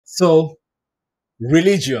So,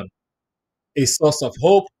 religion, a source of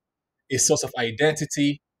hope, a source of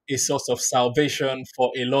identity, a source of salvation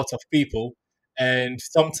for a lot of people. And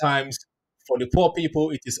sometimes for the poor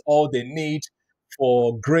people, it is all they need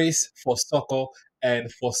for grace, for succor,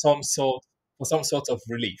 and for some sort of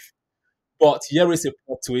relief. But here is a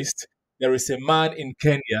plot twist. There is a man in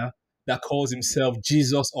Kenya that calls himself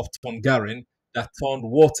Jesus of Tongaren that turned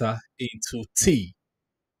water into tea.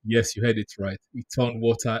 Yes, you heard it right. He turned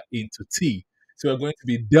water into tea. So we're going to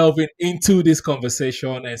be delving into this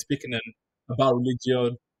conversation and speaking about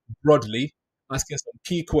religion broadly, asking some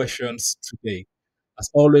key questions today. As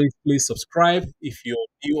always, please subscribe if you're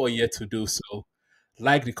new or yet to do so.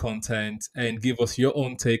 Like the content and give us your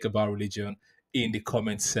own take about religion in the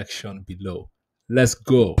comment section below. Let's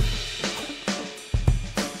go.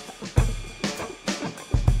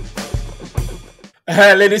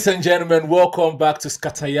 Ladies and gentlemen, welcome back to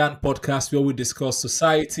Scatayan Podcast, where we discuss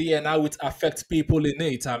society and how it affects people in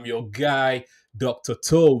it. I'm your guy, Dr.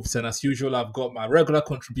 Toves, and as usual, I've got my regular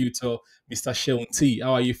contributor, Mr. Seun Tee.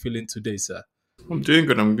 How are you feeling today, sir? I'm doing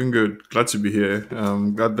good. I'm doing good. Glad to be here.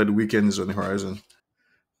 Glad that the weekend is on the horizon.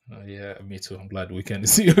 Yeah, me too. I'm glad we can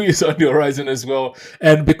see you is on the horizon as well.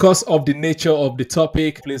 And because of the nature of the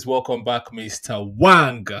topic, please welcome back Mr.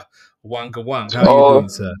 Wang. Wang. How are you Oh, doing,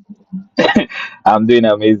 sir? I'm doing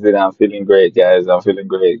amazing. I'm feeling great, guys. I'm feeling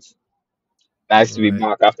great. Nice All to be right.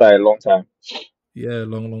 back after a long time. Yeah,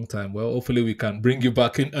 long time. Well, hopefully we can bring you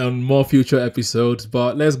back in on more future episodes.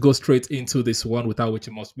 But let's go straight into this one without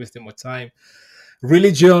wasting more time.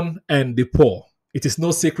 Religion and the poor. It is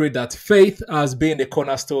no secret that faith has been a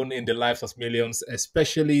cornerstone in the lives of millions,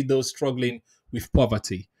 especially those struggling with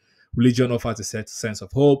poverty. Religion offers a sense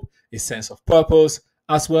of hope, a sense of purpose,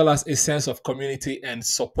 as well as a sense of community and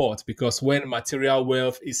support. Because when material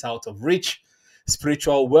wealth is out of reach,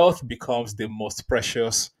 spiritual wealth becomes the most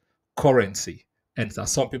precious currency. And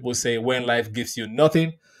as some people say, when life gives you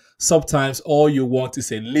nothing, sometimes all you want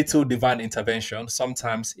is a little divine intervention.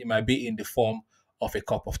 Sometimes it might be in the form of a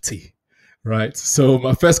cup of tea, right? So,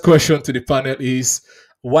 my first question to the panel is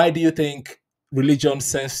why do you think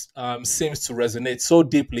seems to resonate so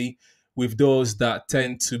deeply with those that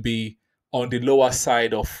tend to be on the lower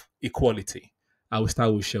side of equality? I will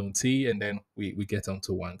start with Seun T and then we get on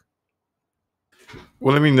to Wang.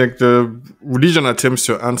 Well, I mean, like the religion attempts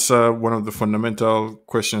to answer one of the fundamental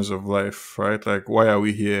questions of life, right? Like, why are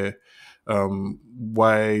we here?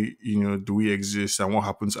 Why, do we exist, and what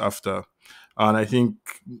happens after? And I think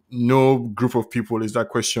no group of people is that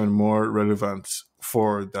question more relevant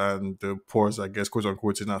for than the poor, I guess, quote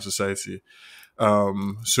unquote, in our society.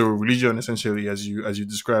 So religion, essentially, as you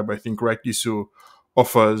describe, I think rightly so,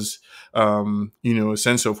 offers a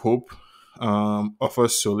sense of hope,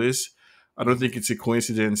 offers solace. I don't think it's a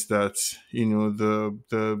coincidence that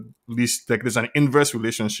the least, like, there's an inverse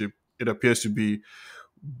relationship. It appears to be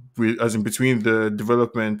as in between the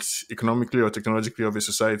development economically or technologically of a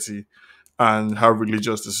society and how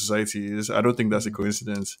religious the society is. I don't think that's a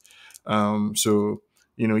coincidence. So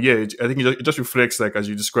yeah, I think it just reflects, like as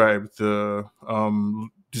you described, the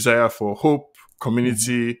desire for hope,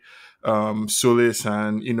 community, solace,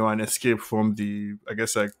 and an escape from the, I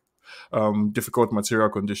guess, like difficult material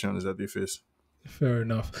conditions that they face. Fair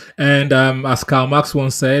enough. And as Karl Marx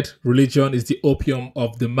once said, religion is the opium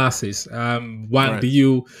of the masses. Wang, do Right.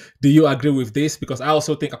 you agree with this? Because I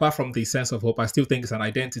also think, apart from the sense of hope, I still think it's an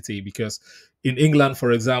identity. Because in England,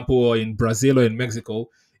 for example, or in Brazil or in Mexico,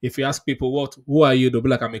 if you ask people who are you, they'll be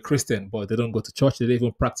like, I'm a Christian, but they don't go to church. They don't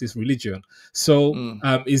even practice religion. So,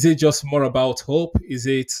 Mm. is it just more about hope? Is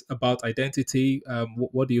it about identity?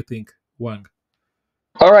 What do you think, Wang?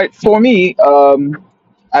 All right, for me,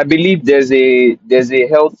 I believe there's a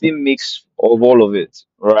healthy mix of all of it,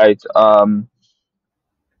 right?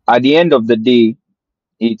 At the end of the day,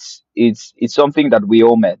 it's something that we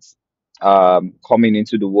all met coming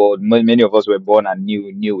into the world. Many of us were born and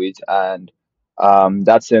knew it, and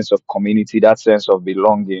that sense of community, that sense of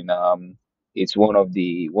belonging, it's one of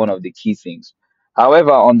the key things.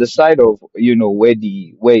 However, on the side of where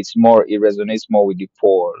it resonates more with the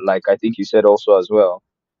poor, like I think you said also as well,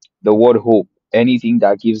 the word hope, anything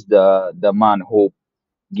that gives the man hope,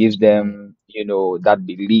 gives Mm, them that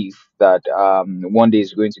belief that one day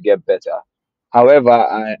is going to get better. However,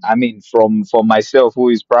 I mean, from myself who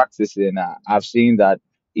is practicing, I've seen that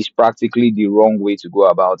it's practically the wrong way to go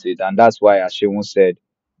about it, and that's why, as Shewon said,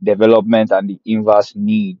 development and the inverse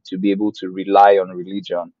need to be able to rely on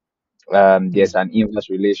religion. There's mm, an inverse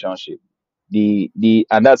relationship. The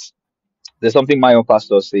and that's There's something my own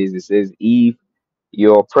pastor says. He says, if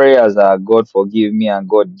your prayers are God forgive me and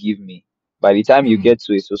God give me, by the time you mm, get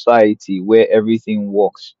to a society where everything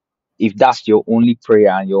works, if that's your only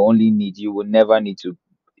prayer and your only need, you will never need to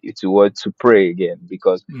pray again,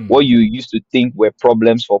 because what Mm. you used to think were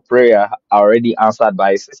problems for prayer are already answered by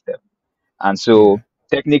a system. And Yeah. so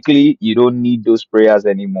technically, you don't need those prayers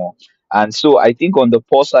anymore. And so I think on the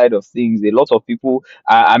poor side of things, a lot of people,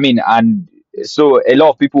 I mean, and so a lot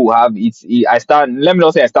of people have I stand, let me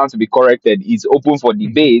not say I stand to be corrected, it's open for Hmm.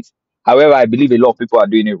 debate. However, I believe a lot of people are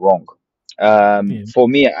doing it wrong. Yeah. For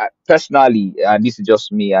me, personally, and this is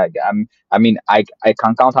just me, I mean, I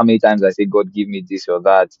can count how many times I say, God, give me this or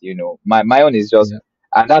that, my own is just, Yeah.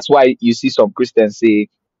 and that's why you see some Christians say,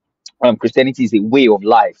 Christianity is a way of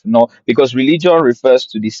life, no, because religion refers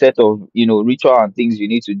to the set of ritual and things you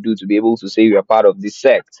need to do to be able to say you are part of this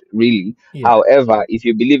sect, really. Yeah. However, if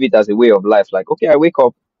you believe it as a way of life, like, okay, I wake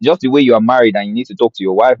up just the way you are married and you need to talk to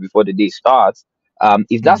your wife before the day starts.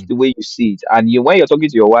 If that's Mm. the way you see it, and when you're talking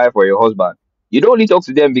to your wife or your husband, you don't only talk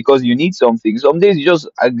to them because you need something. Some days you just,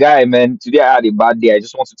 a guy, man, today I had a bad day, I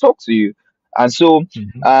just want to talk to you. And so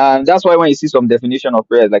Hmm. that's why when you see some definition of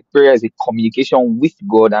prayer, like prayer is a communication with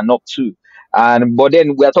God and not to. And but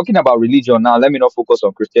then we are talking about religion now. Let me not focus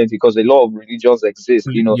on Christianity, because a lot of religions exist.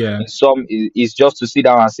 Yeah. In some is just to sit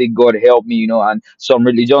down and say, God help me. And some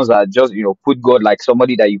religions are just put God like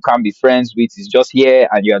somebody that you can't be friends with. Is just here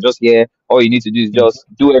and you are just here. All you need to do is Mhm. just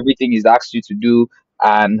do everything He's asked you to do,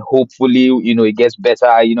 and hopefully it gets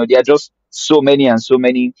better. There are just so many and so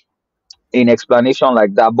many in explanation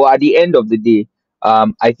like that. But at the end of the day,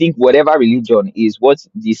 I think whatever religion is, what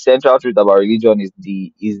the central truth about religion is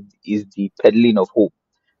the peddling of hope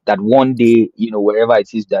that one day, wherever it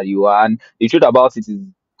is that you are, and the truth about it is,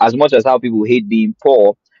 as much as how people hate being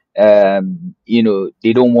poor,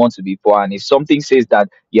 they don't want to be poor. And if something says that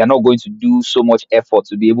you're not going to do so much effort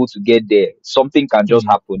to be able to get there, something can just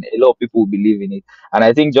Mm. happen. A lot of people believe in it. And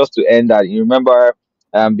I think just to end that, you remember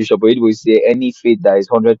Bishop Oyedepo will say any faith that is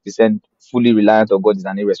 100% fully reliant on God is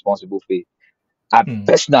an irresponsible faith. And Mm.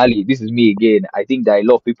 personally, this is me again, I think that a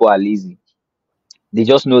lot of people are lazy. They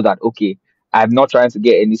just know that, okay, I'm not trying to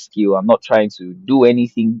get any skill. I'm not trying to do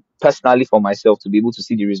anything personally for myself to be able to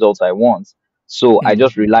see the results I want. So I Mm.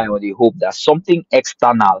 just rely on the hope that something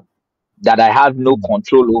external that I have no Mm.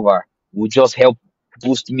 control over will just help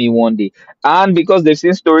boost me one day. And because they've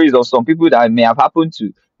seen stories of some people that may have happened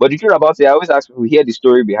to. But the truth about it, I always ask people, hear the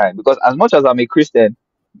story behind. Because as much as I'm a Christian,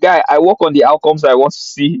 guy, I work on the outcomes I want to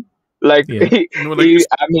see. Like, Yeah. like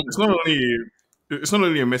I mean, it's not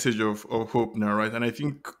only a message of hope now, right? And I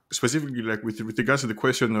think specifically like with regards to the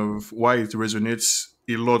question of why it resonates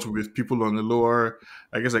a lot with people on the lower,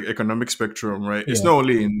 I guess, like economic spectrum, right? It's Yeah. not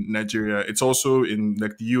only in Nigeria, it's also in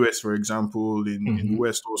like the US, for example, in the Hmm.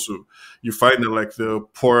 West also. You find that like the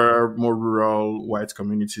poorer, more rural white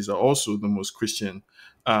communities are also the most Christian,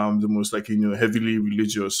 the most like heavily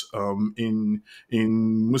religious. In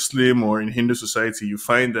Muslim or in Hindu society, you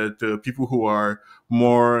find that the people who are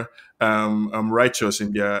more righteous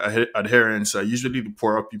in their adherence are usually the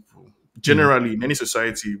poorer people. Mm. Generally, in any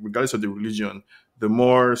society, regardless of the religion, the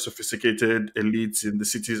more sophisticated elites in the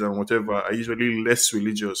cities and whatever are usually less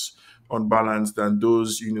religious on balance than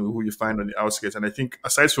those who you find on the outskirts. And I think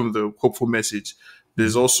aside from the hopeful message,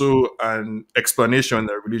 there's Mm. also an explanation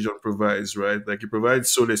that religion provides, right? Like it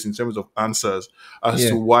provides solace in terms of answers as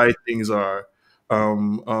to Yeah. why things are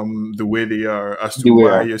the way they are, as to the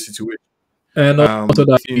way why I, your situation And also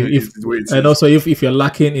that is the way it and is. also if you're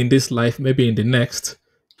lacking in this life, maybe in the next,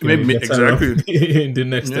 you're Maybe better off exactly. in the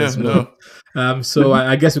next Yeah, as well. no. So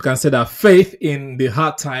I guess we can say that faith in the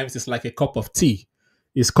hard times is like a cup of tea.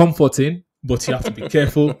 It's comforting, but you have to be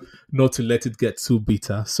careful not to let it get too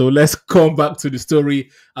bitter. So let's come back to the story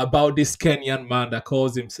about this Kenyan man that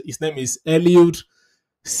calls his name is Eliud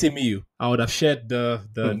Simiyu. I would have shared the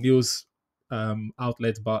Hmm. news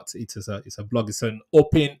outlet, but it's a blog. It's an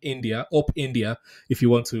Open India, Op India. If you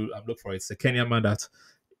want to look for it, it's a Kenyan man that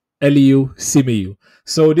Eliu Simiyu.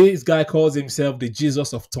 So this guy calls himself the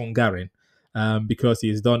Jesus of Tongaren because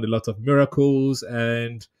he's done a lot of miracles.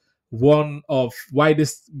 And one of why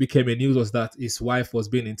this became a news was that his wife was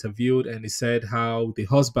being interviewed, and he said how the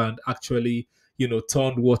husband actually,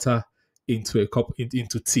 turned water into a cup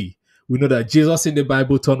into tea. We know that Jesus in the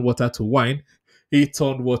Bible turned water to wine. He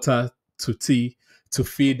turned water to tea to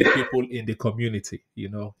feed the people in the community.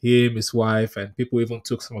 Him, his wife, and people even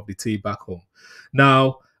took some of the tea back home.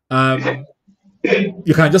 Now, um,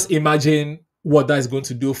 you can just imagine what that is going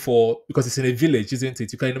to do for, because it's in a village, isn't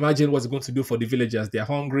it? You can imagine what's going to do for the villagers. They're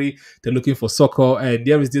hungry, they're looking for succor, and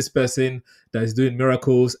there is this person that is doing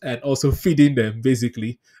miracles and also feeding them,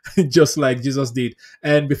 basically, just like Jesus did.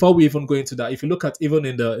 And before we even go into that, if you look at even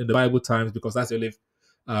in the Bible times, because that's the only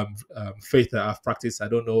faith that I've practiced. I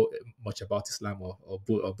don't know much about Islam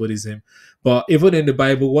or Buddhism, but even in the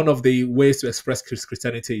Bible, one of the ways to express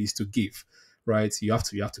Christianity is to give. Right, you have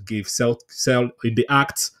to give, sell in the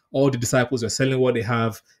Acts. All the disciples were selling what they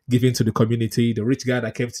have, giving to the community. The rich guy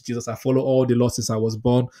that came to Jesus, I follow all the laws since I was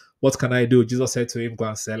born. What can I do? Jesus said to him, go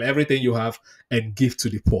and sell everything you have and give to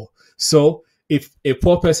the poor. So if a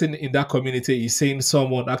poor person in that community is seeing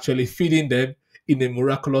someone actually feeding them in a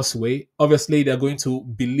miraculous way, obviously they're going to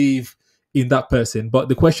believe in that person. But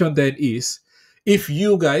the question then is, if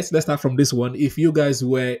you guys, let's start from this one, if you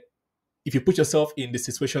put yourself in the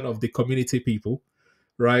situation of the community people,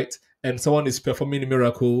 right, and someone is performing a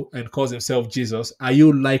miracle and calls himself Jesus, are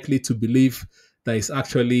you likely to believe that it's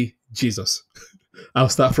actually Jesus? I'll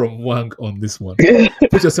start from Wang on this one.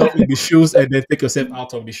 Put yourself in the shoes and then take yourself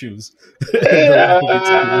out of the shoes. And then we'll move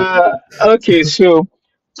into the Okay, so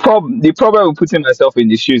the problem with putting myself in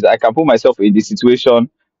the shoes, I can put myself in the situation,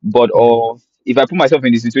 but mm, of if I put myself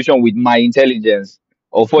in the situation with my intelligence,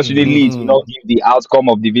 unfortunately, it will Mm. not give the outcome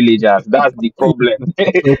of the villagers. That's the problem.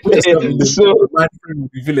 So put yourself in So the mind frame of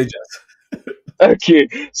the villagers. okay,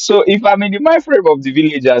 so if I'm in the mind frame of the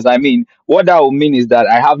villagers, I mean, what that will mean is that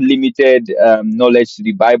I have limited knowledge to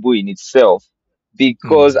the Bible in itself,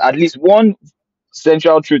 because Mm, at least one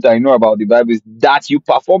central truth I know about the Bible is that you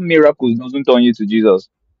perform miracles doesn't turn you to Jesus.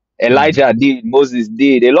 mm, Elijah did, Moses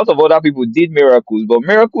did, a lot of other people did miracles, but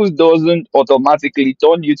miracles doesn't automatically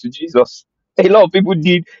turn you to Jesus. A lot of people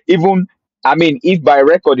did, even, I mean, if by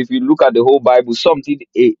record, if you look at the whole Bible, some did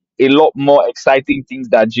a lot more exciting things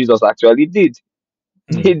that Jesus actually did.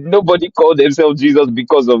 mm, Nobody called themselves Jesus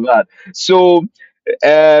because of that. So,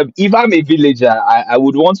 if I'm a villager, I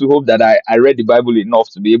would want to hope that I read the Bible enough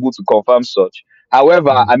to be able to confirm such. However,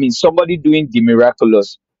 mm, I mean, somebody doing the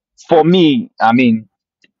miraculous, for me, I mean,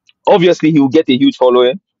 obviously he will get a huge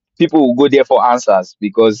following. People will go there for answers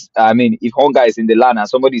because I mean, if hunger is in the land and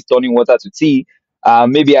somebody is turning water to tea,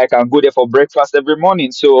 maybe I can go there for breakfast every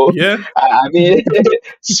morning. So Yeah. I mean,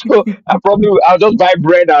 so I'll just buy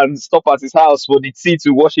bread and stop at his house for the tea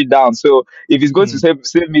to wash it down. So if it's going to mm,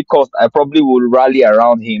 save me cost, I probably will rally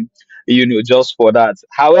around him, just for that.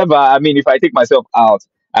 However, I mean, if I take myself out,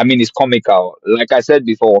 I mean, it's comical. Like I said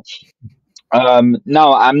before,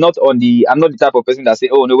 now I'm not the type of person that say,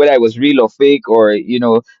 oh no, whether it was real or fake, or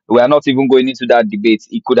we are not even going into that debate.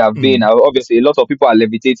 It could have been, mm. obviously a lot of people are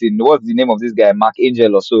levitating. What's the name of this guy, Mark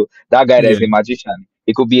Angel or so, that guy that Yeah, is a magician?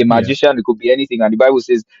 It could be a yeah. magician, it could be anything, and the Bible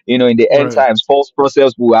says, in the end Right. times false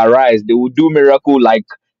prophets will arise, they will do miracle like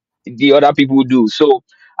the other people do. So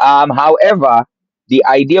however, the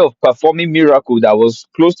idea of performing miracle that was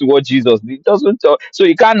close to what Jesus did doesn't so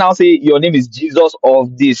you can't now say your name is Jesus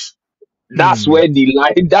of this. That's Mm, where the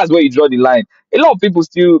line, that's where you draw the line. A lot of people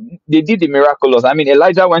still, they did the miraculous. I mean,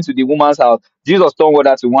 Elijah went to the woman's house, Jesus turned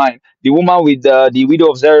water to wine. The woman with the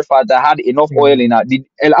widow of Zarephath that had enough oil mm. in her,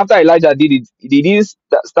 after Elijah did it, he didn't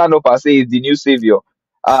stand up and say he's the new savior.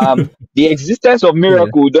 The existence of Yeah,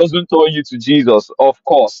 miracle doesn't turn you to Jesus, of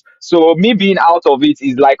course. So me being out of it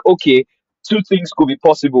is like, okay, two things could be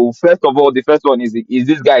possible. First of all, the first one is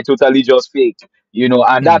this guy totally just fake?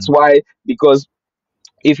 And that's mm, why, because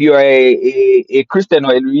if you're a Christian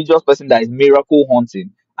or a religious person that is miracle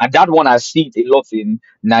hunting, and that one I see it a lot in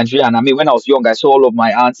Nigeria. And I mean, when I was young, I saw all of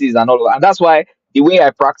my aunties and all of, and that's why the way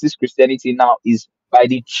I practice Christianity now is by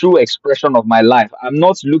the true expression of my life. I'm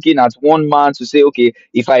not looking at one man to say, okay,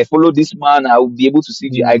 if I follow this man, I will be able to see.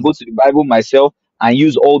 I mm, go to the Bible myself and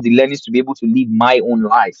use all the learnings to be able to live my own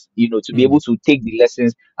life, to be able mm, to take the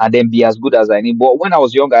lessons and then be as good as I need. But when I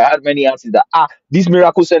was younger, I had many aunties that, this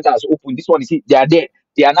miracle center has opened. This one is it, they are there.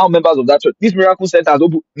 They are now members of that church. This miracle center has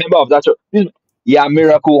opened, member of that church. You are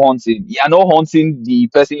miracle hunting. You are not hunting the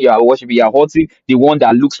person you are worshiping. You are hunting the one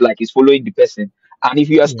that looks like is following the person. And if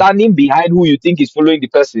you are yeah, standing behind who you think is following the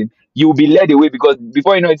person, you will be led away because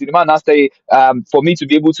before you know it, the man now say, for me to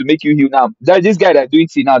be able to make you heal now, there's this guy that's doing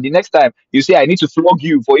it now. The next time you say, I need to flog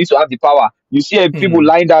you for you to have the power, you see people mm,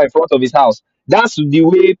 lying down in front of his house. That's the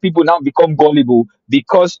way people now become gullible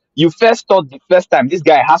because you first thought the first time this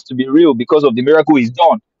guy has to be real because of the miracle he's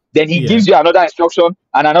done. Then he yeah, gives you another instruction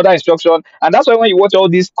and another instruction. And that's why when you watch all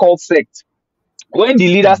these cult sects, when the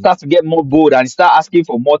leader mm, starts to get more bold and start asking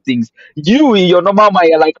for more things, you in your normal mind,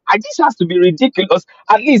 you're like, this has to be ridiculous.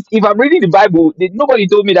 At least if I'm reading the Bible, nobody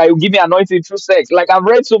told me that you give me anointing through sex. Like I've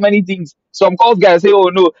read so many things. Some cult guys say, oh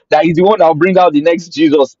no, that he's the one that will bring out the next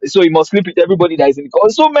Jesus. So he must sleep with everybody that is in the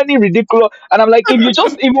cult. So many ridiculous. And I'm like, if you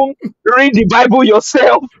just even read the Bible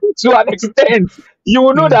yourself to an extent, you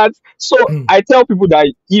will know mm, that. So I tell people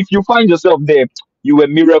that if you find yourself there, you were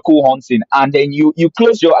miracle hunting, and then you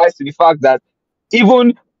close your eyes to the fact that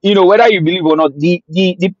even whether you believe or not, the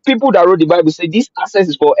people that wrote the Bible say this access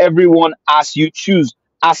is for everyone as you choose.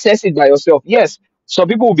 Access it by yourself. Yes, some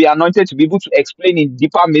people will be anointed to be able to explain in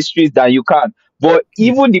deeper mysteries than you can. But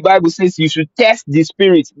Mm, even the Bible says you should test the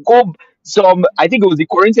spirit. I think it was the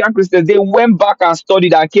Corinthian Christians, they went back and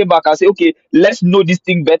studied and came back and said, okay, let's know this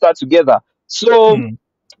thing better together. So mm,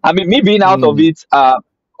 I mean, me being out of Mm. it,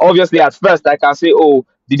 obviously at first I can say, oh,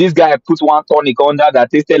 did this guy put one tonic under that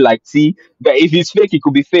tasted like tea? But if it's fake, it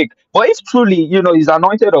could be fake. But if truly, he's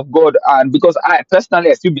anointed of God, and because I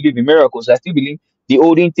personally, I still believe in miracles, I still believe the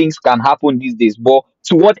olden things can happen these days. But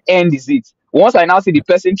to what end is it? Once I now see the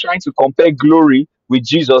person trying to compare glory with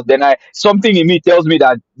Jesus, then something in me tells me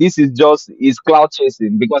that this is cloud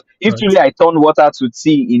chasing. Because if right. truly I turn water to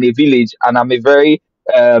tea in a village and I'm a very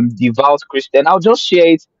devout Christian, I'll just share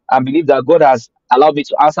it and believe that God has allowed me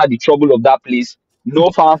to answer the trouble of that place. No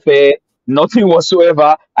fanfare, nothing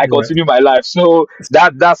whatsoever. I Right. continue my life. So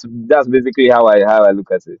that's basically how I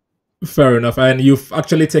look at it. Fair enough. And you've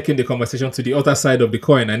actually taken the conversation to the other side of the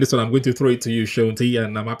coin. And this one, I'm going to throw it to you, Seun Tee,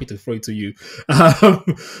 and I'm happy to throw it to you. Um,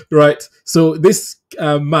 right. So this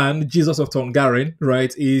man, Jesus of Tongaren,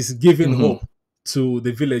 right, is giving Mm-hmm. hope to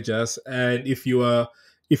the villagers. And if you're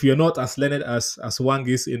not as learned as Wang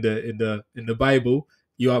is in the Bible,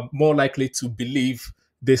 you are more likely to believe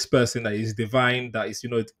this person that is divine, that is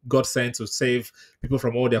God sent to save people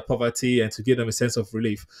from all their poverty and to give them a sense of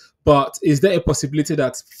relief. But is there a possibility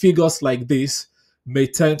that figures like this may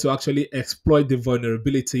tend to actually exploit the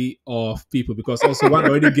vulnerability of people? Because also Wang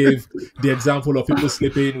already gave the example of people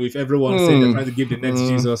sleeping with everyone saying they're trying to give the next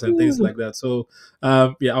Jesus and things like that. So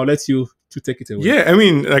yeah, I'll let you to take it away. Yeah, I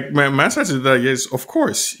mean, like my answer to that, yes, of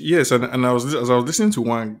course, yes. And as I was listening to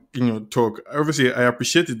one, talk. Obviously, I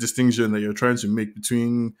appreciate the distinction that you're trying to make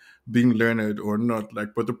between being learned or not. Like,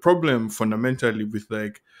 but the problem fundamentally with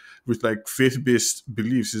faith based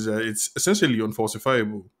beliefs is that it's essentially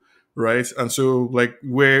unfalsifiable, right? And so, like,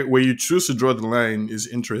 where you choose to draw the line is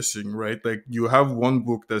interesting, right? Like, you have one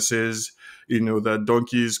book that says that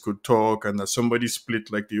donkeys could talk and that somebody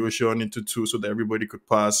split like the ocean into two so that everybody could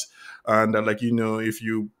pass, and that, like, if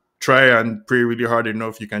you try and pray really hard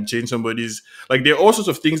enough, you can change somebody's, like, there are all sorts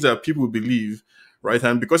of things that people believe, right?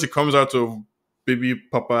 And because it comes out of maybe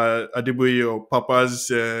Papa Adeboye or Papa's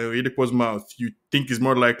Oyedepo's mouth, you think is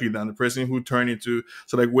more likely than the person who turned into.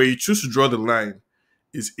 So, like, where you choose to draw the line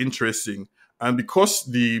is interesting. And because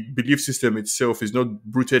the belief system itself is not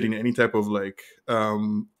rooted in any type of, like,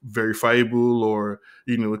 verifiable or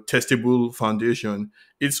testable foundation,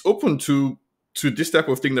 it's open to this type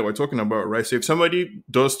of thing that we're talking about, right? So if somebody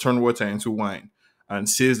does turn water into wine and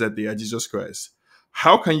says that they are Jesus Christ,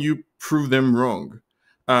 how can you prove them wrong?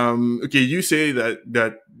 Okay, you say that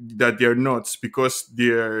they're not because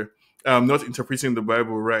they're not interpreting the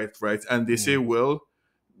Bible right? And they say, Mm, well,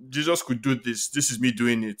 Jesus could do this. This is me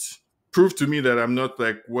doing it. Prove to me that I'm not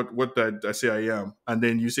like what that I say I am. And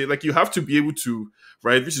then you say, like, you have to be able to,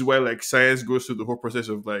 right? This is why, like, science goes through the whole process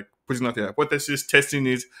of, like, putting out a hypothesis, testing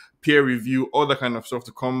it, peer review, all that kind of stuff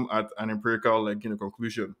to come at an empirical, like,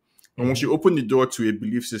 conclusion. And once mhm, you open the door to a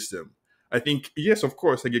belief system, I think, yes, of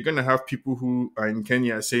course, like, you're gonna have people who are in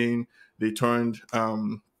Kenya saying they turned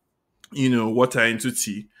water into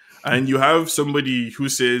tea. And you have somebody who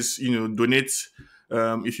says, donate,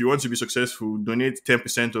 if you want to be successful, donate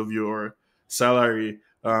 10% of your salary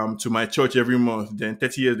to my church every month. Then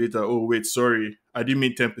 30 years later, oh, wait, sorry, I didn't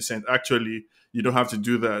mean 10%. Actually, you don't have to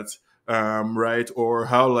do that. Right? Or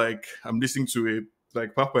how, like, I'm listening to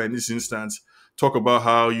like Papa in this instance talk about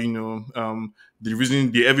how,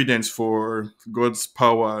 the evidence for God's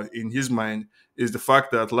power in his mind is the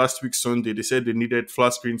fact that last week Sunday they said they needed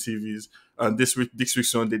flat screen TVs, and this week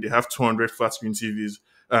Sunday they have 200 flat screen TVs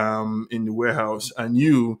in the warehouse. And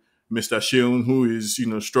you, Mr. Sheon, who is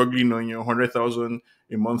struggling on your 100,000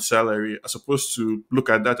 a month salary, are supposed to look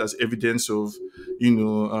at that as evidence of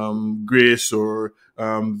grace, or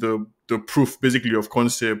the proof basically of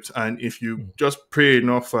concept. And if you mm, just pray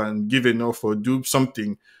enough and give enough or do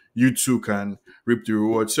something, you too can reap the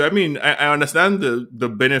reward. So I mean, I understand the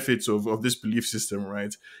benefits of this belief system,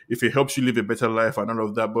 right? If it helps you live a better life and all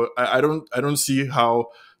of that, but I don't see how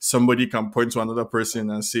somebody can point to another person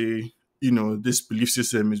and say, this belief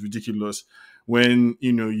system is ridiculous, when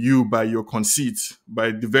you, by your conceit,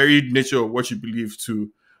 by the very nature of what you believe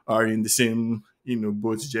to, are in the same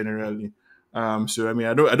boat generally. So I mean,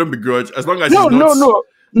 I don't begrudge, as long as No, it's not no, no,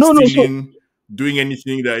 no, no. So stealing, doing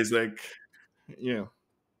anything that is like, yeah.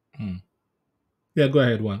 mm. Yeah, go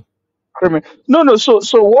ahead, one. no, no. So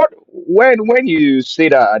what? When you say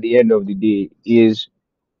that at the end of the day is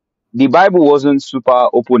the Bible wasn't super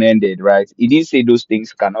open ended, right? It didn't say those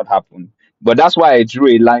things cannot happen. But that's why I drew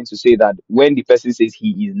a line to say that when the person says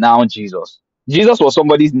he is now Jesus, Jesus was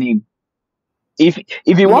somebody's name. If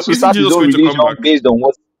he No, wants to isn't start his Jesus own going to religion come back? based on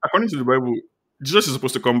what, According to the Bible, Jesus is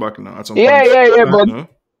supposed to come back now at some yeah, point. yeah, yeah, Uh, but No?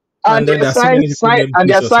 and and then there are there are so signs, many people named and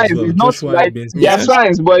there are Jesus as signs. well. It's not Joshua like means there are Yeah. Jesus.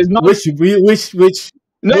 signs, but it's not.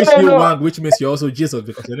 No, Which no, you no. Wang, which means you're also Jesus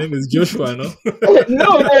because your name is Joshua, no? No,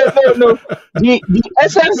 no, no, no. The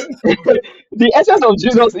essence the essence of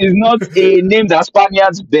Jesus is not a name that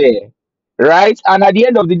Spaniards bear, right? And at the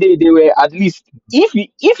end of the day, they were at least if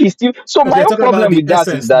he still. So my Okay, own talking about problem the with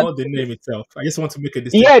that is essence, that not the name itself. I just want to make a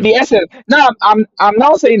yeah, distinction. the essence. Now I'm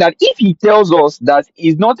now saying that if he tells us that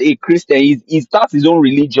he's not a Christian, he starts his own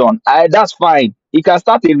religion. That's fine. He can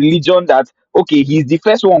start a religion that okay, he's the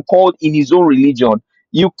first one called in his own religion.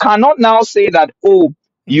 You cannot now say that oh,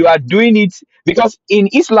 you Mm, are doing it because in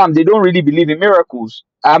Islam they don't really believe in miracles.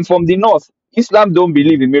 I'm from the north. Islam don't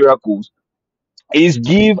believe mm. in miracles. Is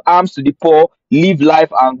give alms to the poor, live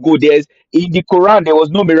life and go. There's in the Quran there was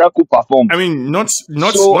no miracle performed. I mean,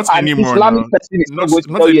 So not an anymore now. Islamic person is not going to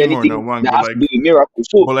Not tell you anymore now, anything Wang. that has to do with miracles.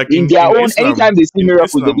 So But like in their in own, anytime they see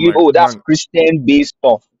miracles, they Islam, believe, like oh, that's Wang. Christian based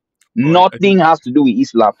stuff. But I Nothing think has to do with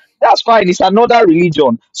Islam. That's fine. It's another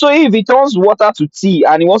religion. So if he turns water to tea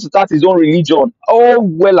and he wants to start his own religion, oh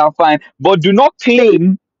well and fine. But do not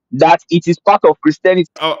claim that it is part of Christianity.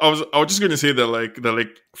 I was just going to say that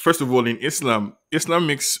like first of all in Islam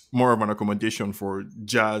makes more of an accommodation for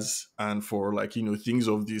jazz and for like things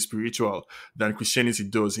of the spiritual than Christianity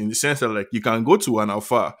does, in the sense that like you can go to an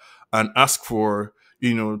alpha and ask for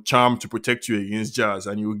charm to protect you against jazz,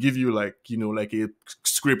 and he will give you like like a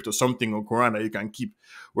script or something or Quran that you can keep,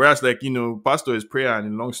 whereas like pastor is prayer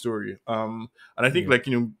and a long story. And I think Yeah, like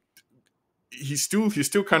he's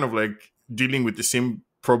still kind of like dealing with the same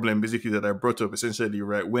problem basically that I brought up essentially,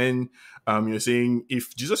 right? When you're saying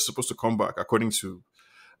if Jesus is supposed to come back according to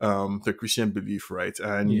the Christian belief, right?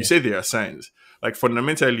 And you yeah, say there are signs. Like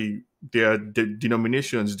fundamentally, there are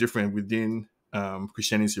denominations different within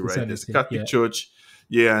Christianity, right? There's the Christianity. Catholic Yeah, Church,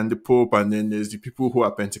 yeah, and the Pope, and then there's the people who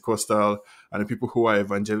are Pentecostal, and the people who are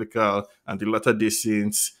evangelical, and the Latter Day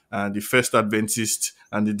Saints, and the First Adventist,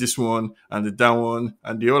 and the this one, and the that one,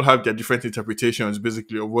 and they all have their different interpretations,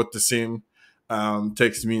 basically, of what the same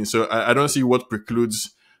text means. So I don't see what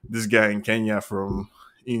precludes this guy in Kenya from,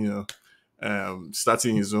 you know,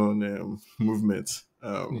 starting his own movement.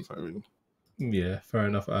 I mean, yeah. Fair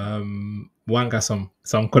enough. Wang has some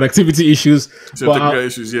connectivity issues, so but technical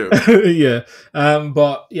issues, yeah. yeah.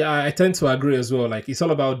 But yeah, I tend to agree as well. Like it's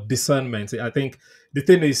all about discernment. I think the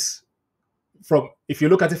thing is from if you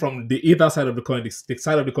look at it from the either side of the coin, the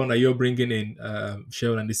side of the coin that you're bringing in,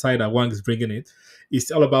 Sheldon, and the side that Wang is bringing it,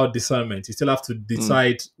 it's all about discernment. You still have to Mm,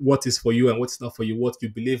 decide what is for you and what's not for you, what you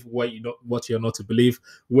believe, what you're not to believe,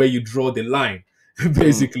 where you draw the line, mm.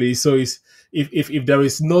 basically. So it's if there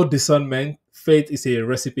is no discernment, faith is a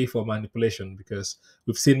recipe for manipulation because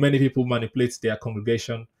we've seen many people manipulate their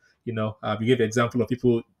congregation. We gave the example of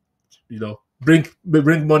people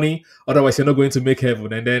bring money, otherwise you're not going to make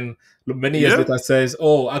heaven, and then many years Yeah, later says,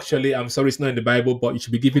 oh, actually, I'm sorry, it's not in the Bible, but you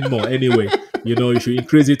should be giving more anyway. You should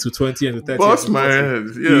increase it to 20 and to 30 and boss to my 40. head.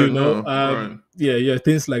 Yeah, no, Yeah,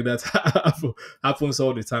 things like that happens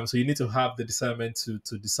all the time, so you need to have the discernment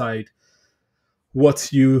to decide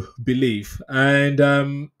what you believe. And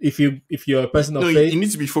if you're a person no, of you faith,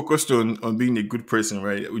 need to be focused on being a good person,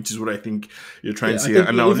 right? Which is what I think you're trying to yeah, I say. think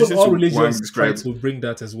And I was even listening all to Wang religions try describe. to bring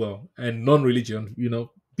that as well, and non-religion,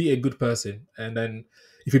 be a good person, and then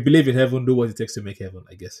if you believe in heaven, do what it takes to make heaven,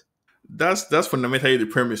 I guess. That's fundamentally the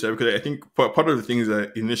premise, right? Because I think part of the things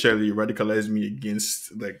that initially radicalized me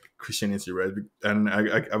against like Christianity, right? And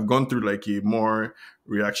I've gone through like a more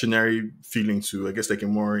reactionary feeling to, I guess, like a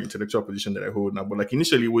more intellectual position that I hold now. But like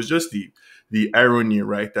initially, it was just the irony,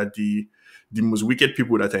 right? That the most wicked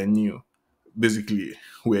people that I knew basically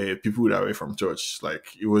were people that were from church. Like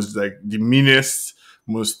it was like the meanest,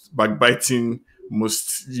 most backbiting,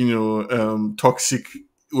 most toxic.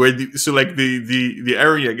 So like the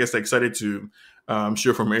irony, I guess, like started to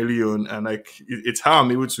show from early on, and like it's how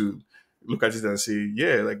I'm able to look at it and say,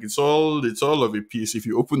 yeah, like it's all of a piece. If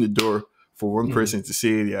you open the door for one Mm. person to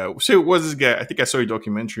say, yeah, so what was this guy? I think I saw a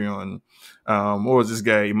documentary on what was this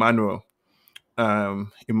guy, Emmanuel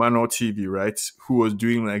TV, right? Who was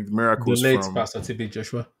doing like The miracles late from Pastor TB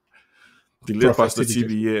Joshua, the late Prophet Pastor TB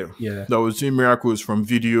TV, Joshua. yeah, Yeah. that was doing miracles from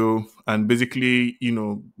video and basically,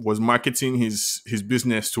 was marketing his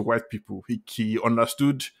business to white people. He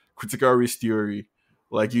understood critical race theory,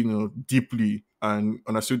 like deeply, and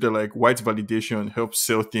understood that like white validation helps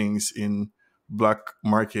sell things in black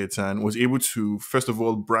markets, and was able to first of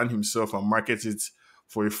all brand himself and market it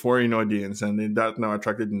for a foreign audience, and then that now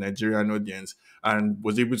attracted the Nigerian audience and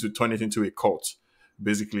was able to turn it into a cult,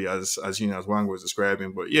 basically, as Wang was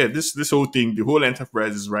describing. But yeah, this whole thing, the whole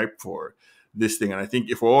enterprise is ripe for this thing. And I think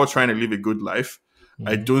if we're all trying to live a good life,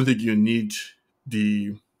 I Mhm. don't think you need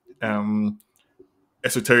the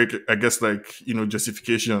esoteric, I guess, like,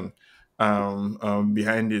 justification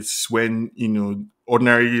behind it, when,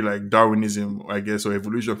 ordinary, like, Darwinism, I guess, or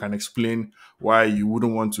evolution can explain why you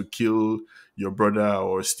wouldn't want to kill your brother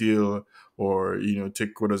or steal or,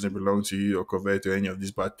 take what doesn't belong to you or convert to any of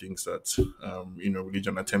these bad things that,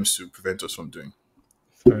 religion attempts to prevent us from doing.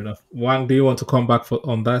 Fair enough. Wang, do you want to come back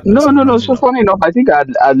on that No, as I'm no, no. rounding So up? funny enough, I think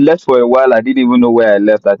I'd left for a while. I didn't even know where I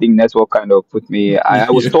left. I think network kind of put me. I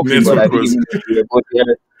was Yeah, talking, but I network didn't was. even know we were both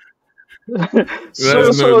there. That's, So,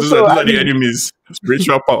 no, so, those are so. those are I the mean, enemies,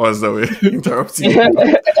 spiritual powers that were interrupting no,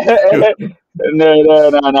 you. no,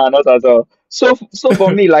 no, no, not at all. So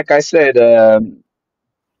for me, like I said,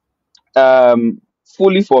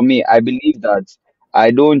 fully for me, I believe that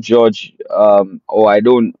I don't judge or I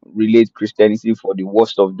don't relate Christianity for the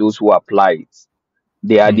worst of those who apply it.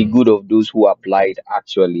 They are the Hmm. good of those who apply it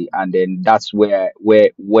actually, and then that's where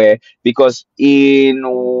because in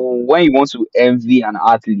when you want to envy an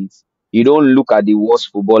athlete, you don't look at the worst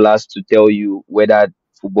footballers to tell you whether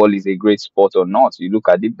football is a great sport or not. You look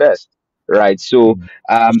at the best, right? So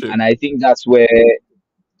Sure. and I think that's where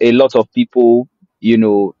a lot of people,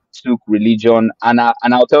 took religion. And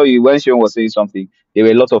I'll tell you, when Sean was saying something, there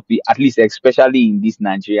were a lot of people, at least especially in this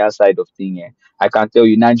Nigeria side of thing. I can tell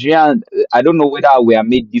you, Nigerian. I don't know whether we are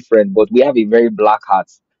made different, but we have a very black heart.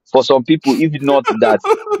 For some people, if not that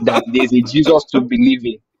there's a Jesus to believe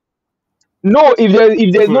in. No,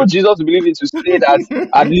 if there's no For- Jesus to believe in, to say that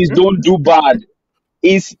at least don't do bad,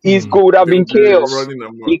 is Hmm. could have They'll been be chaos running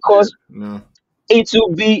amok. Yeah. because No.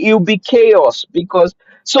 it'll be chaos because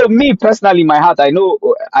so me personally, my heart, I know,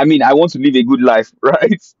 I mean, I want to live a good life,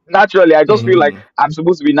 right? Naturally, I just feel Hmm. like I'm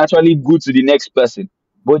supposed to be naturally good to the next person.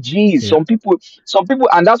 But geez, Yeah. some people,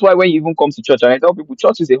 and that's why when you even come to church, and I tell people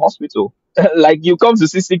church is a hospital. Like you come to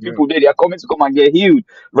see sick Yeah. people there, they are coming to come and get healed,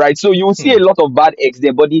 right? So you will see a Hmm. lot of bad eggs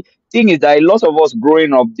there. But the thing is that a lot of us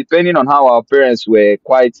growing up, depending on how our parents were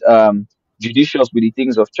quite judicious with the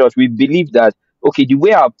things of church, we believe that okay, the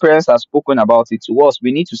way our parents have spoken about it to us,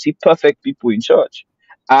 we need to see perfect people in church.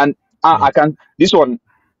 And Yeah. I can, this one,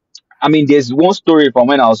 I mean, there's one story from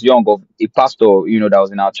when I was young of a pastor, that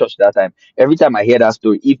was in our church that time. Every time I hear that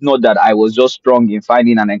story, if not that I was just strong in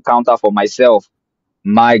finding an encounter for myself,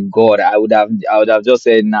 my God, I would have just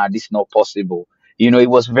said, nah, this is not possible. It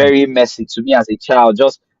was Hmm. very messy to me as a child.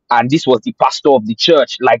 Just and this was the pastor of the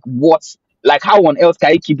church. Like what? Like how on earth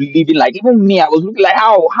can he keep living? Like even me, I was looking like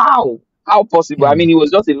how possible? I Hmm. mean, it was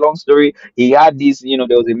just a long story. He had this, there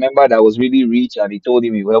was a member that was really rich, and he told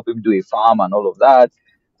him he will help him do a farm and all of that.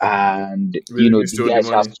 And Basically the stole the guy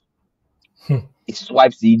money. just he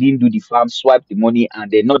swiped. He didn't do the farm, swiped the money, and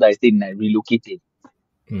then not that he stayed in relocated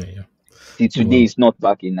Yeah. till today Well. is not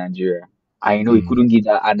back in Nigeria. I know he Hmm. couldn't give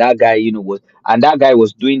that, and that guy, that guy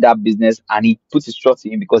was doing that business, and he put his trust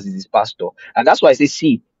in him because he's his pastor, and that's why I say,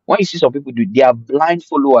 see, when you see some people do, they are blind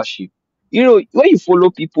followership. When you follow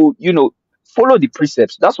people, follow the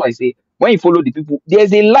precepts. That's why I say, when you follow the people,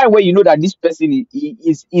 there's a line where you know that this person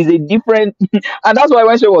is a different, and that's why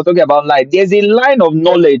when she was talking about line, there's a line of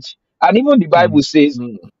knowledge, and even the Bible Hmm. says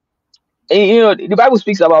Mm. the Bible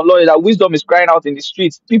speaks about knowledge that wisdom is crying out in the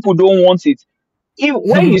streets. People don't want it. If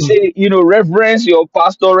when you say reverence your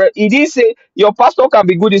pastor, he didn't say your pastor can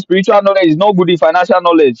be good in spiritual knowledge, is not good in financial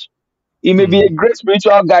knowledge. He may be a Hmm. great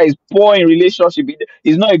spiritual guy, is poor in relationship,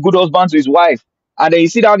 he's not a good husband to his wife, and then you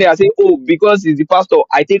sit down there and say, oh, because he's the pastor,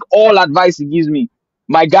 I take all advice he gives me.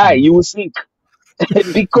 My guy, Hmm. you will sink. Yeah.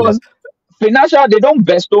 Because financial, they don't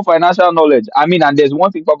bestow financial knowledge. I mean, and there's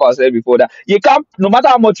one thing Papa said before, that you can't, no matter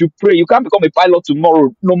how much you pray, you can't become a pilot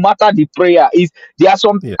tomorrow, no matter the prayer is. There are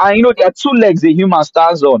some, Yeah. and there are two legs a human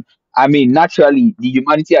stands on. I mean, naturally, the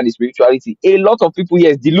humanity and the spirituality. A lot of people,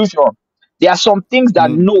 yes, delusion. There are some things that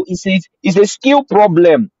Mm. no, it's a skill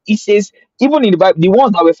problem. It says even in the Bible, the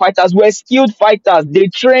ones that were fighters were skilled fighters. They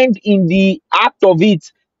trained in the act of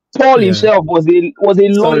it. Paul Yeah. himself was a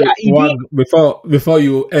lawyer. Sorry, He did. one before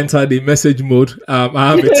you enter the message mode, I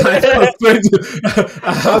have a time constraint.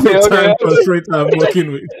 I have a Okay, okay. time constraint I'm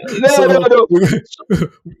working with. No, no, So no.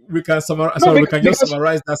 we can summarize. No, Sorry, we can just because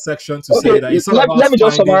summarize that section to say okay, that it's all let, about let me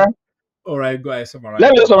just finding. summarize. All right, go ahead, Let summarize. me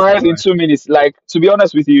just Then summarize in summarize. 2 minutes. Like to be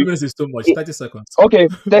honest with Two you, minutes is too much. it, 30 seconds. okay,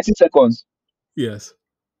 30 seconds. Yes.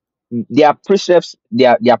 There are precepts.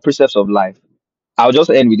 There are precepts of life. I'll just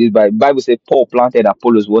end with this. Bible says Paul planted,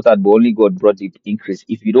 Apollos watered, but only God brought the increase.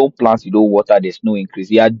 If you don't plant, you don't water, there's no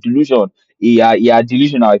increase. You are delusion. You are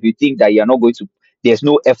delusional if you think that you are not going to. There's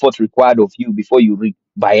no effort required of you before you reap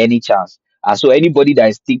by any chance. And so anybody that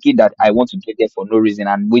is thinking that I want to get there for no reason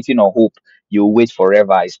and waiting on hope, you wait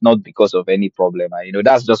forever. It's not because of any problem. And,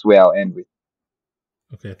 that's just where I'll end with.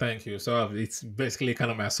 Okay, thank you. So it's basically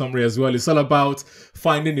kind of my summary as well. It's all about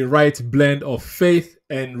finding the right blend of faith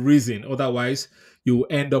and reason. Otherwise, you will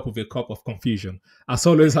end up with a cup of confusion. As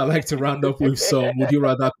always, I like to round up with some would you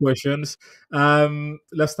rather questions.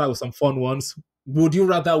 Let's start with some fun ones. Would you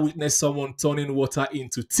rather witness someone turning water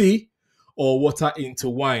into tea or water into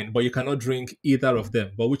wine, but you cannot drink either of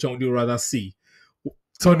them? But which one would you rather see?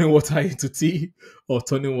 Turning water into tea or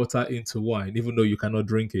turning water into wine, even though you cannot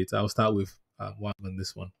drink it? I'll start with one on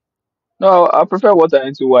this one. No, I prefer water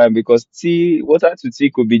into wine because water to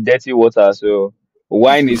tea could be dirty water. So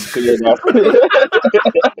wine is clear that.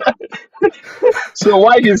 So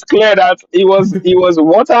wine is clear that it was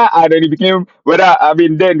water and then it became whether I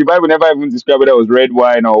mean then the Bible never even described whether it was red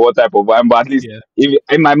wine or what type of wine, but at least Yeah, if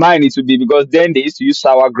in my mind it would be because then they used to use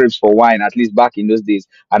sour grapes for wine, at least back in those days.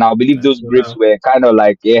 And I believe those so grapes now, were kind of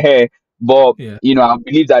like yeah, but yeah, I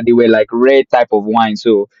believe that they were like red type of wine.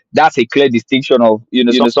 So that's a clear distinction of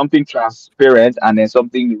something transparent and then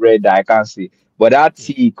something red that I can't see. But that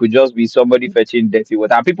yeah. tea could just be somebody fetching dirty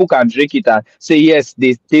water. And people can drink it and say, yes,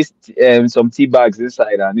 they taste some tea bags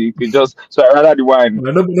inside. And you could just, so I rather the wine.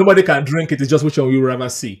 Well, nobody can drink it. It's just which one you rather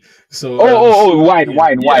see. So, Oh, oh, oh, wine, yeah,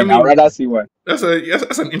 wine, Yeah, I wine. I'd mean rather see wine. that's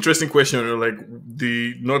an interesting question. Like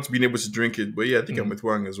the not being able to drink it, but yeah, I think I'm mm, with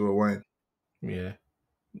Wang as well. Wine. yeah,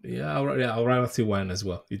 I'll rather see wine as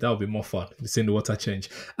well. That would be more fun. Seeing the water change.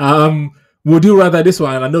 Um, would you rather this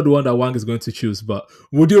one? I know the one that Wang is going to choose, but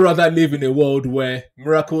would you rather live in a world where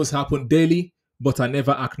miracles happen daily but are never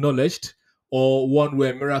acknowledged, or one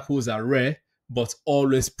where miracles are rare but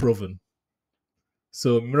always proven?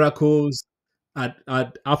 So miracles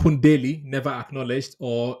happen daily, never acknowledged,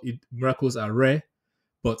 or miracles are rare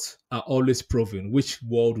but are always proven. Which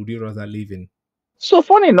world would you rather live in? So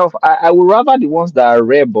funny enough, I would rather the ones that are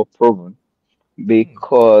rare but proven Hmm.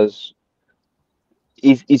 because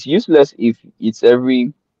it's useless if it's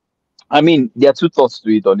every. I mean, there are two thoughts to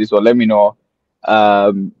it on this one. Let me know.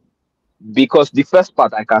 Um, because the first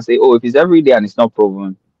part I can say, oh, if it's every day and it's not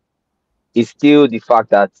proven, is still the fact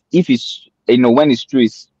that if it's when it's true,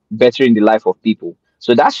 it's bettering the life of people.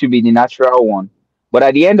 So that should be the natural one. But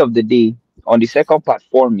at the end of the day, on the second part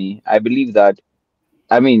for me, I believe that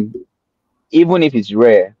I mean, even if it's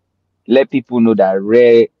rare, let people know that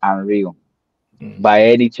rare and real Hmm. by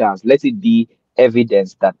any chance. Let it be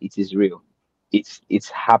evidence that it is real. It's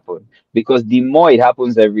happened because the more it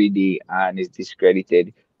happens every day and it's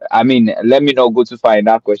discredited. I mean, let me not go too far in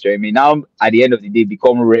that question. I mean, now at the end of the day,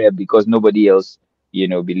 become rare because nobody else,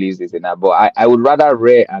 believes this in that. But I would rather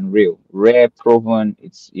rare and real. Rare, proven.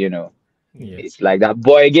 Yeah. It's like that.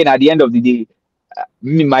 But again, at the end of the day,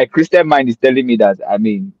 my Christian mind is telling me that. I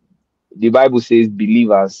mean, the Bible says believe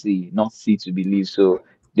and see, not see to believe. So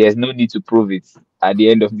there's no need to prove it at the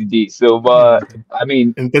end of the day. So, but Okay. I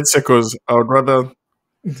mean, In 10 seconds, I would rather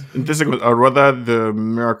in 10 seconds, I'd rather the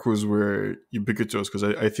miracles were ubiquitous because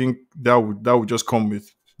I think that would just come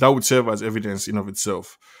with that would serve as evidence in of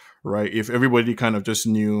itself, right? If everybody kind of just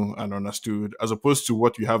knew and understood, as opposed to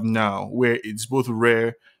what we have now, where it's both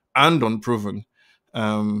rare and unproven.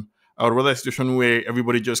 I would rather a situation where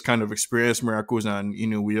everybody just kind of experienced miracles and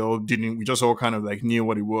we just all kind of like knew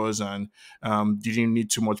what it was and didn't need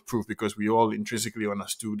too much proof because we all intrinsically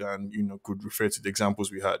understood and could refer to the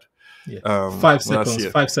examples we had. Yeah. Five Well, that's seconds.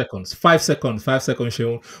 it. 5 seconds. 5 seconds. 5 seconds,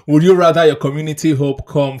 Sean. Would you rather your community hope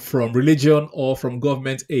come from religion or from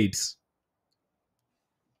government aids?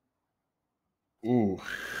 Ooh,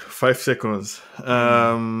 5 seconds.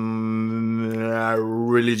 Mm.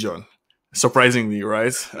 Religion. Surprisingly,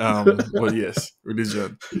 right? But yes,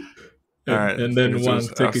 religion. All and, right. and So then it Wang,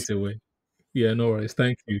 was take it away. Yeah, no worries.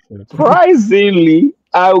 Thank you. Sean. surprisingly,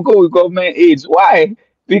 I'll go with government aids. Why?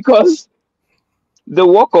 Because the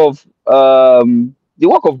work of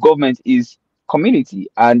government is community,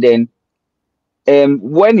 and then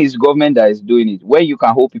when it's government that is doing it, when you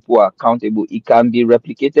can hold people accountable, it can be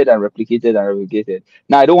replicated and replicated and replicated.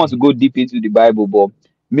 Now, I don't want to Mm. go deep into the Bible, but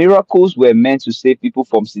miracles were meant to save people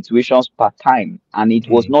from situations per time, and it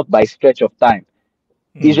was Mm. not by stretch of time.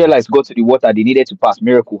 Mm. Israelites got to the water they needed to pass,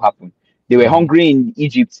 miracle happened. They were Mm. hungry in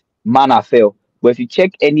Egypt, manna fell. But if you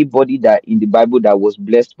check anybody that in the Bible that was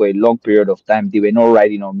blessed for a long period of time, they were not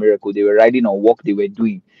riding on miracle, they were riding on work they were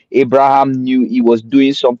doing. Abraham knew he was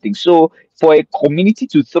doing something. So for a community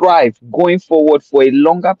to thrive going forward for a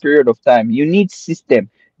longer period of time, you need system.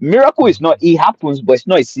 Miracle is not, it happens, but it's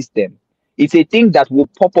not a system. It's a thing that will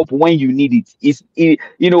pop up when you need it.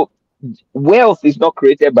 Wealth is not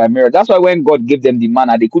created by miracle. That's why when God gave them the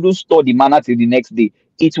manna, they couldn't store the manna till the next day.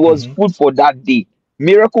 It was Mm-hmm. food for that day.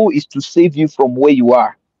 Miracle is to save you from where you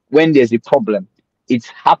are when there's a problem. It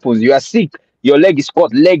happens. You are sick, your leg is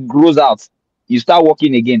cut, leg grows out. You start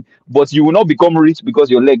walking again, but you will not become rich because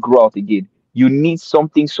your leg grew out again. You need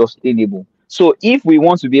something sustainable. So if we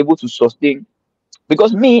want to be able to sustain,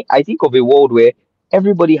 because me, I think of a world where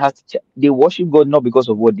everybody has to, they worship God not because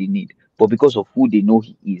of what they need, but because of who they know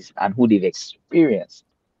He is and who they've experienced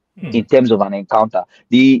in terms of an encounter.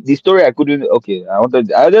 The story I couldn't, okay, I wanted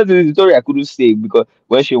the story I couldn't say because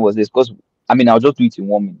when she was this, because I mean I'll just do it in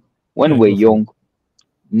 1 minute. When Yeah, we go were for it. young,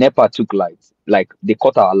 NEPA took lights, like they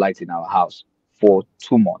cut our lights in our house for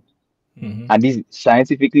 2 months. Mm-hmm. And this is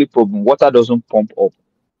scientifically proven. Water doesn't pump up.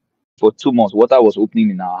 For 2 months, water was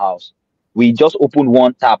opening in our house. We just opened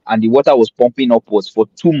one tap and the water was pumping upwards for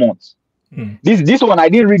 2 months. This one I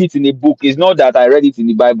didn't read it in a book. It's not that I read it in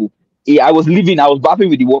the Bible. I was living, I was bathing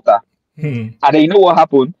with the water. Mm-hmm. And then you know what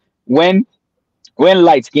happened? When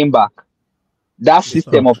lights came back, that It's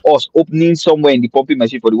system up. of us opening somewhere in the pumping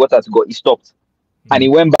machine for the water to go, it stopped. And it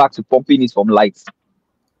went back to pumping it from lights.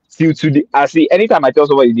 Till today, I see anytime I tell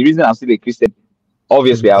somebody the reason I'm still a Christian, It's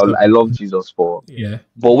obviously because I love Jesus for, yeah.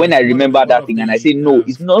 but when I It's one of the remember that thing and I say no,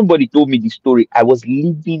 it's nobody told me the story. I was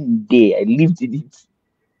living there. I lived in it.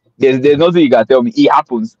 There's nothing you can tell me. It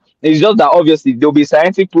happens. It's just that obviously there'll be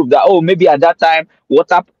scientific proof that oh maybe at that time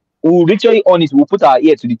water we'll literally on it, we'll put our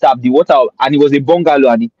ear to the tap, the water, and it was a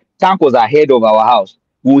bungalow and the tank was ahead of our house.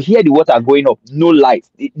 We'll hear the water going up, no light.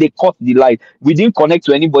 They cut the light. We didn't connect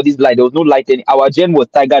to anybody's light. There was no light. Our gen was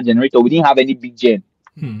Tiger generator. We didn't have any big gen.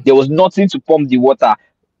 There was nothing to pump the water.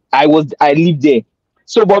 I lived there.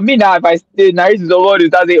 So, but me now, if I stay narrate to somebody,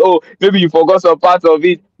 start say, oh, maybe you forgot some parts of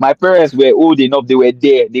it. My parents were old enough; they were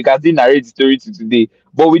there. They can still narrate the story to today.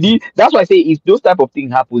 But we did. That's why I say, if those type of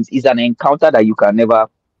thing happens, it's an encounter that you can never,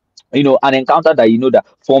 an encounter that you know that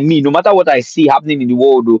for me, no matter what I see happening in the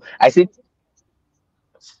world, though, I say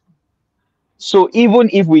so even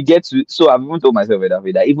if we get to, so I've even told myself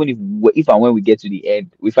that even if and when we get to the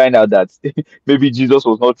end, we find out that maybe Jesus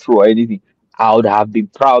was not true or anything, I would have been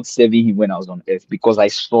proud serving him when I was on earth because I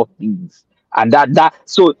saw things. And that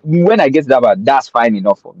so when I get to that part, that's fine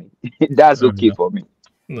enough for me. That's fair okay enough. for me.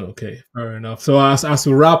 Okay, fair enough. So as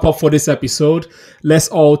we wrap up for this episode, let's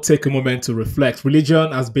all take a moment to reflect.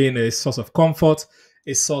 Religion has been a source of comfort,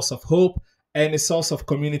 a source of hope, and a source of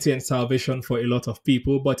community and salvation for a lot of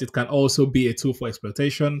people, but it can also be a tool for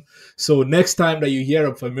exploitation. So next time that you hear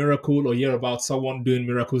of a miracle or hear about someone doing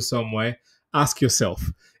miracles somewhere, ask yourself,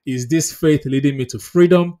 is this faith leading me to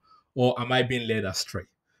freedom or am I being led astray?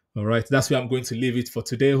 All right, that's where I'm going to leave it for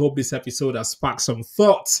today. Hope this episode has sparked some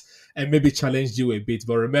thoughts and maybe challenged you a bit.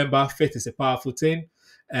 But remember, faith is a powerful thing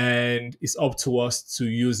and it's up to us to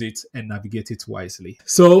use it and navigate it wisely.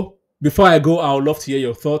 So, before I go, I would love to hear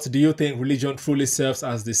your thoughts. Do you think religion truly serves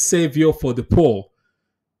as the savior for the poor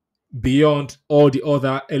beyond all the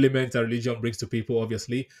other elements that religion brings to people,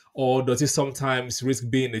 obviously? Or does it sometimes risk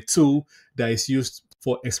being a tool that is used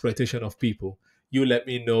for exploitation of people? You let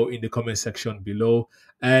me know in the comment section below.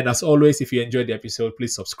 And as always, if you enjoyed the episode,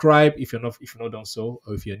 please subscribe if you're not done so,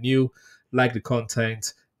 or if you're new, like the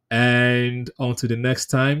content. And on to the next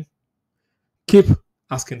time. Keep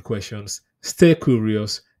asking questions, stay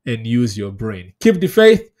curious, and use your brain. Keep the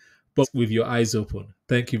faith, but with your eyes open.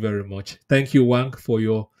 Thank you very much. Thank you, Wang, for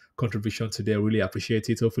your contribution today. I really appreciate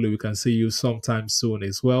it. Hopefully, we can see you sometime soon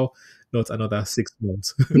as well, not another 6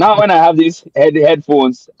 months. Now when I have these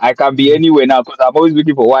headphones, I can be anywhere now because I'm always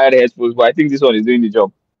looking for wired headphones, but I think this one is doing the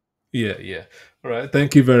job. Yeah, yeah. All right.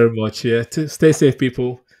 Thank you very much. Yeah. Stay safe,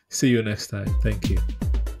 people. See you next time. Thank you.